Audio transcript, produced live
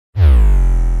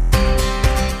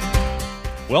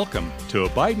Welcome to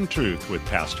Abide in Truth with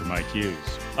Pastor Mike Hughes,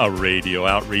 a radio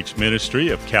outreach ministry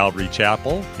of Calvary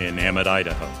Chapel in Emmett,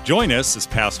 Idaho. Join us as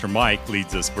Pastor Mike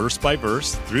leads us verse by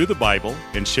verse through the Bible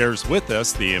and shares with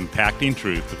us the impacting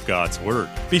truth of God's Word.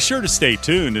 Be sure to stay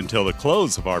tuned until the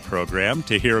close of our program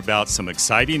to hear about some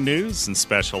exciting news and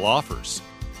special offers.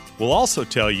 We'll also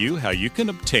tell you how you can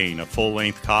obtain a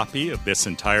full-length copy of this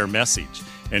entire message.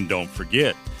 And don't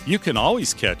forget, you can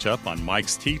always catch up on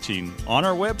Mike's teaching on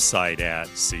our website at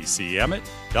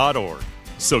ccemmett.org.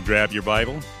 So grab your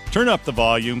Bible, turn up the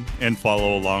volume, and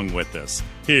follow along with us.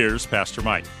 Here's Pastor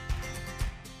Mike.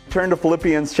 Turn to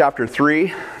Philippians chapter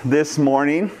 3 this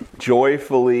morning,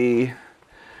 joyfully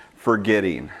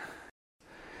forgetting.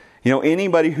 You know,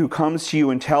 anybody who comes to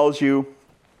you and tells you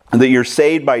that you're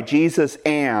saved by Jesus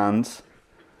and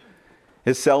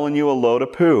is selling you a load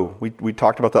of poo. We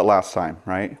talked about that last time,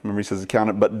 right? Remember he says, count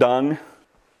it but dung.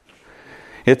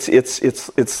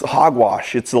 It's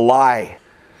hogwash. It's a lie.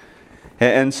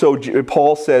 And so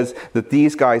Paul says that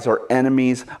these guys are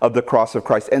enemies of the cross of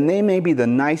Christ. And they may be the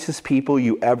nicest people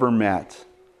you ever met.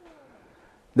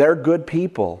 They're good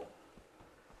people.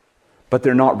 But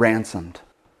they're not ransomed.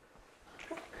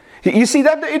 You see,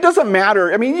 that it doesn't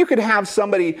matter. I mean, you could have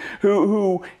somebody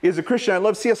who is a Christian. I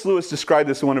love C.S. Lewis described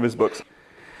this in one of his books.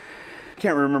 I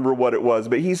can't remember what it was,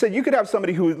 but he said you could have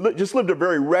somebody who just lived a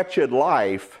very wretched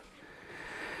life,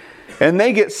 and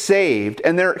they get saved,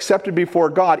 and they're accepted before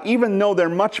God, even though they're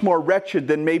much more wretched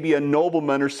than maybe a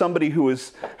nobleman or somebody who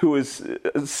is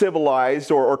civilized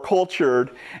or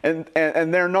cultured, and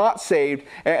they're not saved.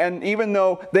 And even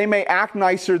though they may act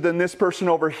nicer than this person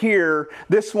over here,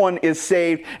 this one is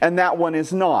saved and that one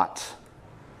is not.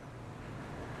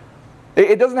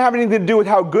 It doesn't have anything to do with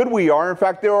how good we are. In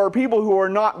fact, there are people who are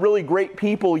not really great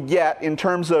people yet in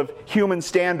terms of human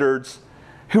standards,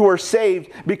 who are saved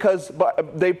because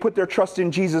they put their trust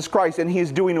in Jesus Christ and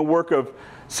He's doing a work of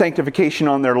sanctification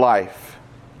on their life.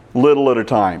 Little at a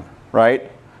time, right?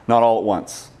 Not all at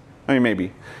once. I mean,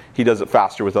 maybe He does it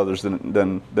faster with others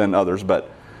than others, but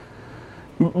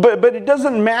it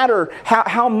doesn't matter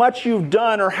how much you've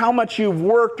done or how much you've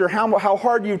worked or how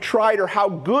hard you've tried or how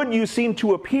good you seem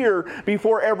to appear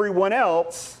before everyone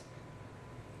else.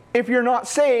 If you're not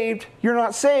saved, you're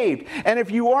not saved. And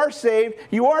if you are saved,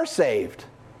 you are saved.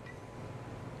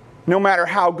 No matter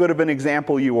how good of an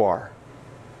example you are.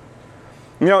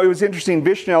 You know, it was interesting.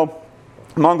 Vishnel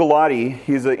Mangalati,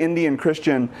 he's an Indian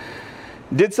Christian,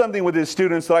 did something with his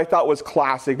students that I thought was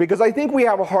classic, because I think we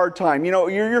have a hard time. You know,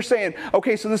 you're saying,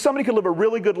 okay, so somebody could live a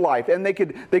really good life, and they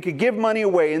could give money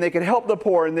away, and they could help the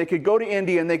poor, and they could go to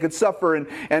India, and they could suffer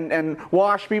and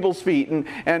wash people's feet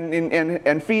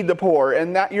and feed the poor.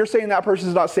 And that you're saying that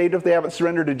person's not saved if they haven't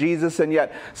surrendered to Jesus, and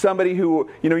yet somebody who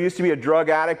used to be a drug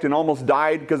addict and almost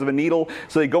died because of a needle,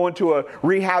 so they go into a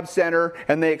rehab center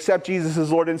and they accept Jesus as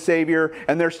Lord and Savior,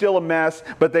 and they're still a mess,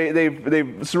 but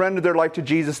they've surrendered their life to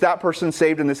Jesus. That person's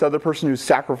saved, and this other person who's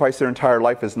sacrificed their entire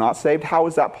life is not saved. How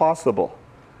is that possible?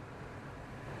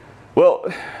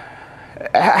 Well,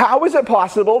 how is it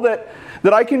possible that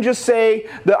I can just say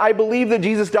that I believe that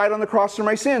Jesus died on the cross for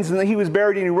my sins and that He was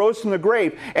buried and He rose from the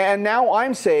grave, and now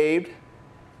I'm saved,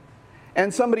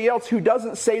 and somebody else who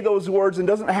doesn't say those words and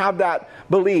doesn't have that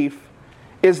belief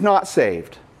is not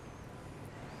saved?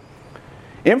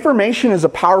 Information is a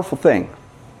powerful thing.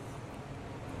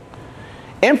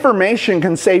 Information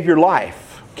can save your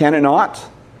life, can it not?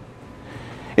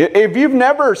 If you've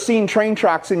never seen train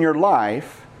tracks in your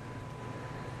life,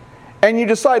 and you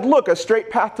decide, look, a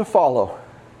straight path to follow,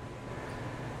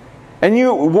 and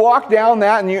you walk down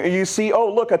that and you see,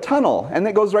 oh, look, a tunnel, and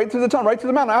it goes right through the tunnel, right through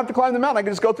the mountain. I don't have to climb the mountain, I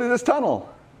can just go through this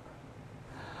tunnel.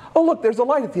 Oh, look, there's a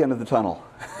light at the end of the tunnel.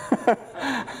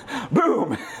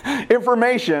 Boom!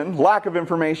 Information, lack of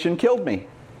information, killed me.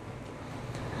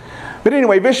 But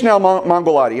anyway, Vishnel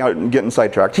Mangalati, I'm getting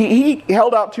sidetracked, he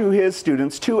held out to his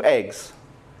students 2 eggs.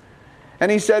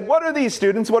 And he said, what are these,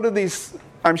 students? What are these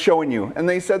I'm showing you? And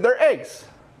they said, they're eggs.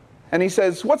 And he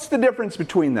says, what's the difference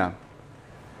between them?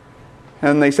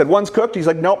 And they said, one's cooked. He's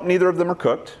like, nope, neither of them are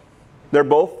cooked. They're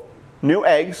both new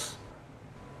eggs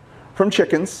from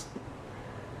chickens.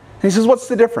 And he says, what's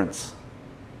the difference?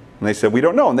 And they said, we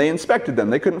don't know. And they inspected them.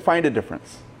 They couldn't find a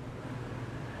difference.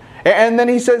 And then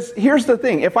he says, here's the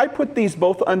thing. If I put these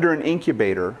both under an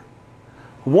incubator,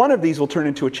 one of these will turn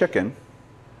into a chicken.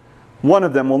 One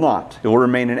of them will not. It will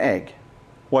remain an egg.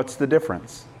 What's the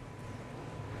difference?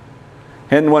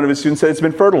 And one of his students said, it's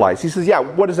been fertilized. He says, yeah,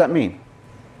 what does that mean?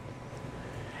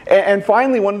 And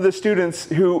finally, one of the students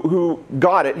who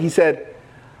got it, he said,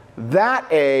 that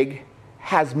egg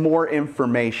has more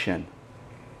information.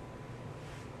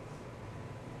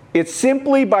 It's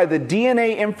simply by the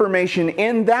DNA information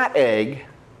in that egg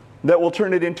that will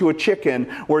turn it into a chicken,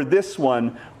 where this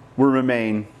one will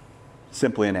remain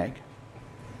simply an egg.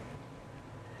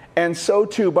 And so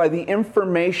too, by the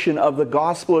information of the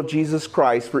gospel of Jesus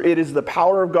Christ, for it is the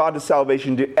power of God to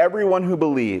salvation to everyone who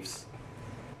believes.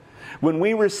 When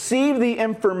we receive the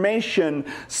information,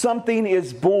 something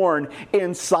is born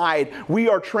inside. We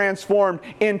are transformed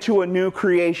into a new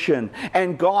creation.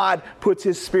 And God puts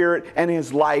His Spirit and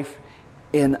His life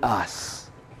in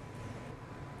us.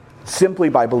 Simply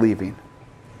by believing.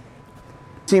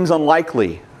 Seems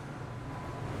unlikely,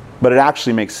 but it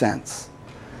actually makes sense.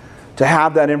 To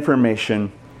have that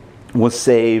information will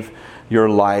save your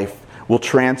life, will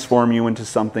transform you into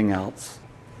something else.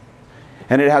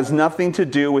 And it has nothing to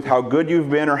do with how good you've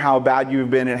been or how bad you've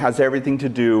been. It has everything to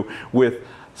do with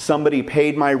somebody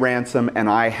paid my ransom and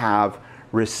I have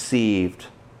received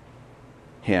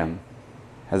Him.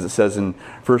 As it says in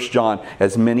 1 John,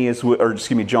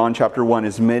 John chapter 1,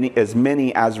 as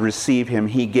many as receive Him,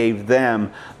 He gave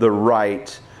them the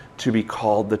right to be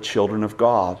called the children of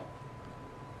God.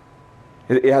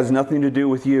 It has nothing to do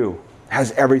with you. It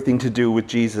has everything to do with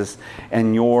Jesus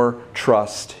and your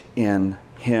trust in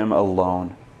Him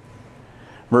alone.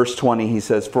 Verse 20, he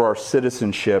says, for our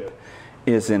citizenship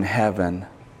is in heaven.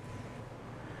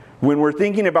 When we're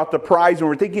thinking about the prize, when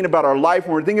we're thinking about our life,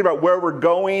 when we're thinking about where we're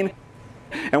going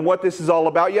and what this is all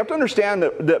about, you have to understand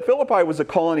that Philippi was a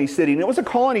colony city. And it was a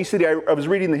colony city. I was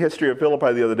reading the history of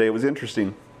Philippi the other day. It was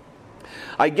interesting.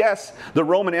 I guess the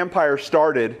Roman Empire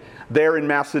started there in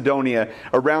Macedonia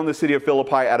around the city of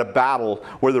Philippi at a battle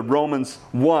where the Romans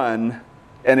won,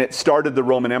 and it started the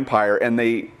Roman Empire, and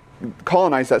they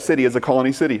colonized that city as a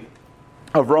colony city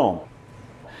of Rome.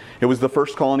 It was the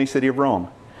first colony city of Rome.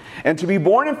 And to be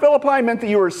born in Philippi meant that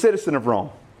you were a citizen of Rome.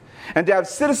 And to have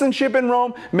citizenship in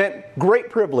Rome meant great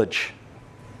privilege.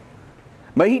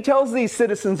 But he tells these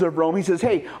citizens of Rome, he says,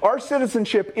 hey, our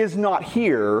citizenship is not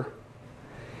here.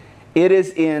 It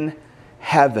is in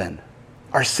heaven.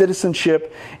 Our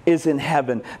citizenship is in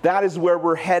heaven. That is where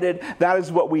we're headed. That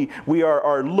is what we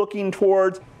are looking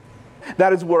towards.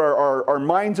 That is where our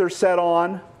minds are set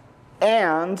on.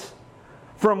 And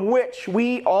from which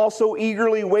we also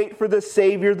eagerly wait for the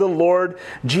Savior, the Lord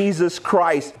Jesus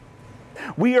Christ.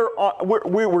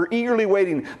 We're eagerly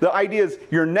waiting. The idea is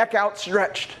your neck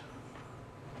outstretched.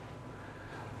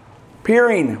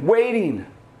 Peering, waiting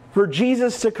for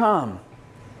Jesus to come.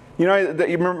 You know,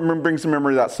 you brings to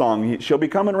memory that song. She'll be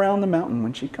coming around the mountain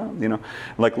when she comes. You know,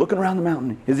 like looking around the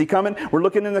mountain. Is He coming? We're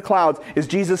looking in the clouds. Is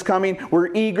Jesus coming? Are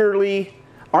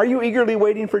you eagerly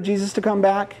waiting for Jesus to come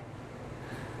back?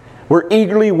 We're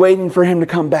eagerly waiting for Him to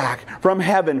come back from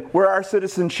heaven, where our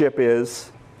citizenship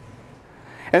is.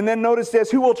 And then notice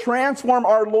this, who will transform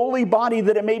our lowly body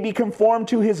that it may be conformed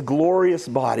to His glorious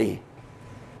body,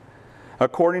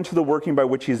 according to the working by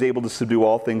which He is able to subdue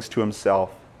all things to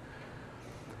Himself.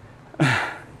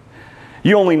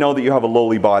 You only know that you have a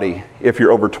lowly body if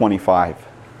you're over 25.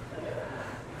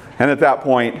 And at that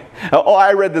point,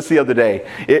 I read this the other day.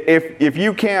 If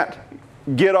you can't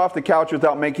get off the couch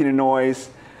without making a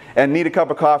noise and need a cup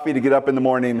of coffee to get up in the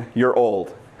morning, you're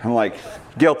old. I'm like,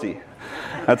 guilty.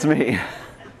 That's me.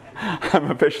 I'm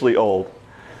officially old.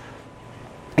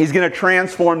 He's going to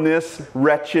transform this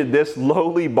wretched, this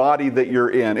lowly body that you're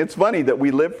in. It's funny that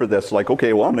we live for this. Like,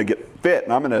 okay, well, I'm going to get fit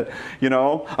and I'm going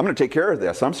to take care of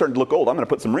this. I'm starting to look old. I'm going to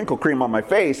put some wrinkle cream on my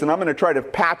face and I'm going to try to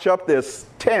patch up this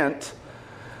tent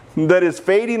that is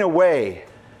fading away.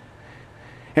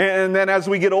 And then as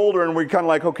we get older and we're kind of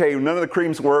like, okay, none of the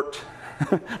creams worked.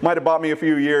 Might have bought me a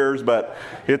few years, but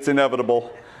it's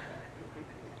inevitable.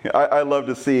 I love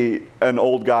to see an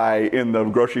old guy in the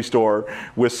grocery store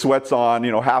with sweats on,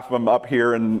 half of them up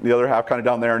here and the other half kind of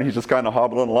down there, and he's just kind of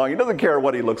hobbling along. He doesn't care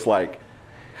what he looks like.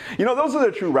 Those are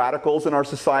the true radicals in our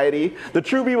society. The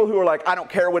true people who are like, I don't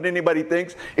care what anybody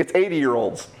thinks. It's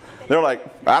 80-year-olds. They're like,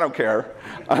 I don't care.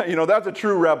 That's a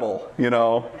true rebel, I'm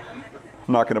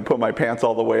not going to put my pants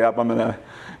all the way up. I'm going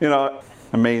to,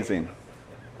 amazing.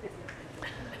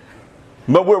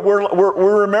 But we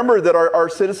remember that our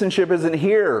citizenship isn't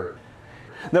here.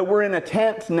 That we're in a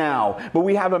tent now, but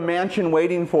we have a mansion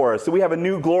waiting for us. That we have a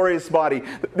new glorious body.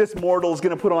 That this mortal is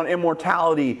going to put on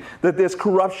immortality. That this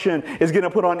corruption is going to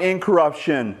put on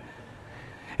incorruption.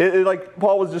 Like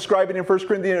Paul was describing in 1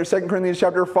 Corinthians or 2 Corinthians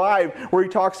chapter 5, where he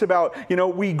talks about,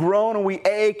 we groan and we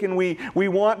ache and we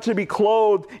want to be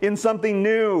clothed in something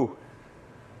new.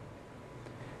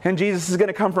 And Jesus is going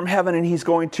to come from heaven and He's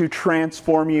going to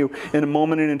transform you. In a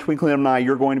moment and in a twinkling of an eye,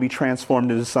 you're going to be transformed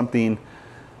into something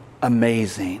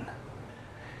amazing.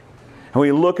 And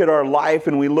we look at our life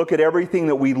and we look at everything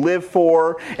that we live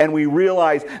for, and we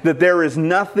realize that there is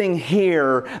nothing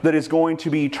here that is going to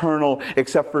be eternal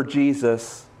except for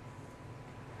Jesus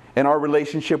and our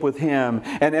relationship with Him.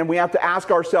 And we have to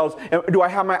ask ourselves, do I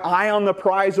have my eye on the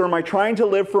prize, or am I trying to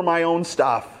live for my own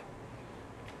stuff?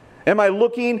 Am I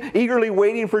looking, eagerly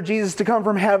waiting for Jesus to come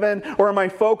from heaven, or am I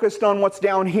focused on what's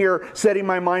down here, setting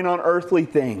my mind on earthly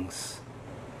things?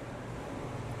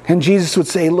 And Jesus would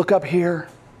say, look up here.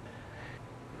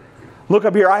 Look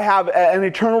up here, I have an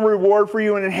eternal reward for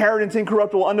you, an inheritance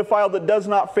incorruptible, undefiled, that does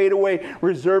not fade away,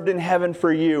 reserved in heaven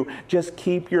for you. Just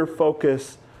keep your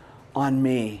focus on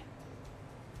me.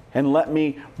 And let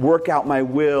me work out my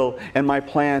will and my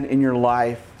plan in your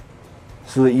life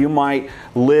so that you might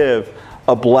live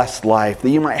a blessed life,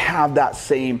 that you might have that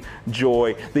same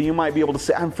joy, that you might be able to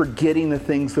say, I'm forgetting the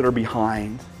things that are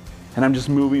behind, and I'm just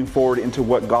moving forward into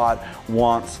what God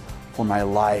wants for my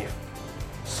life,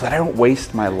 so that I don't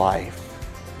waste my life.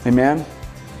 Amen?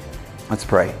 Let's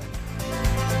pray.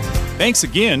 Thanks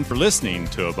again for listening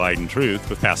to Abide in Truth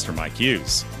with Pastor Mike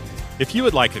Hughes. If you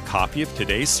would like a copy of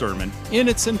today's sermon in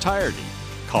its entirety,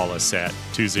 call us at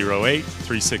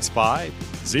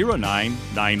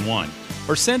 208-365-0991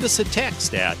 or send us a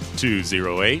text at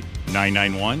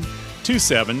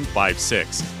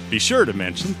 208-991-2756. Be sure to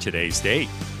mention today's date.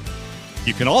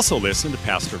 You can also listen to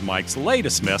Pastor Mike's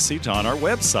latest message on our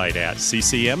website at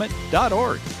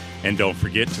ccemmett.org. And don't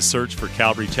forget to search for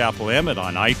Calvary Chapel Emmett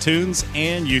on iTunes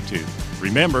and YouTube.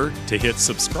 Remember to hit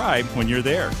subscribe when you're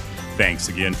there. Thanks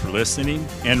again for listening,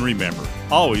 and remember,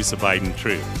 always abide in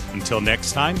truth. Until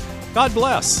next time, God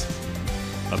bless.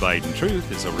 Abide in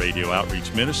Truth is a radio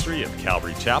outreach ministry of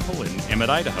Calvary Chapel in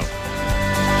Emmett, Idaho.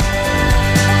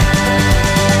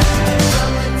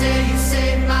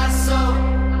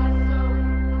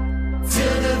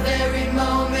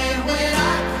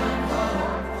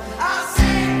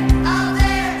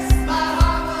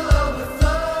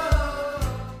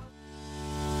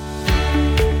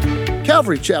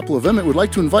 Calvary Chapel of Emmett would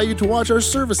like to invite you to watch our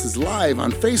services live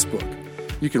on Facebook.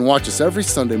 You can watch us every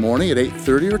Sunday morning at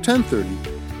 8:30 or 10:30.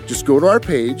 Just go to our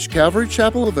page, Calvary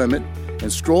Chapel of Emmett,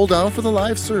 and scroll down for the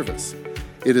live service.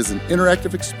 It is an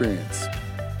interactive experience.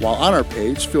 While on our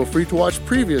page, feel free to watch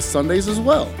previous Sundays as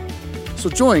well. So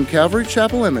join Calvary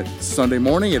Chapel Emmett Sunday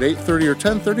morning at 8:30 or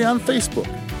 10:30 on Facebook.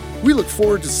 We look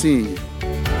forward to seeing you.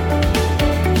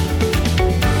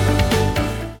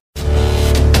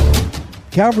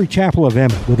 Calvary Chapel of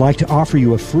Emmett would like to offer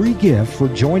you a free gift for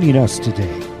joining us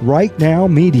today. Right Now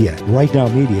Media. Right Now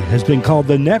Media has been called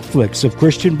the Netflix of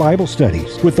Christian Bible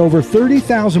studies. With over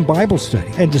 30,000 Bible study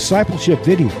and discipleship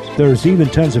videos, there's even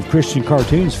tons of Christian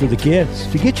cartoons for the kids.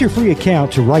 To get your free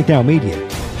account to Right Now Media,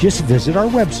 just visit our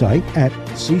website at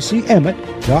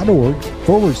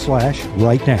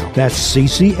ccemmett.org/rightnow. That's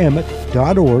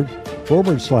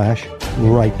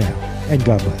ccemmett.org/rightnow. And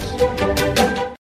God bless.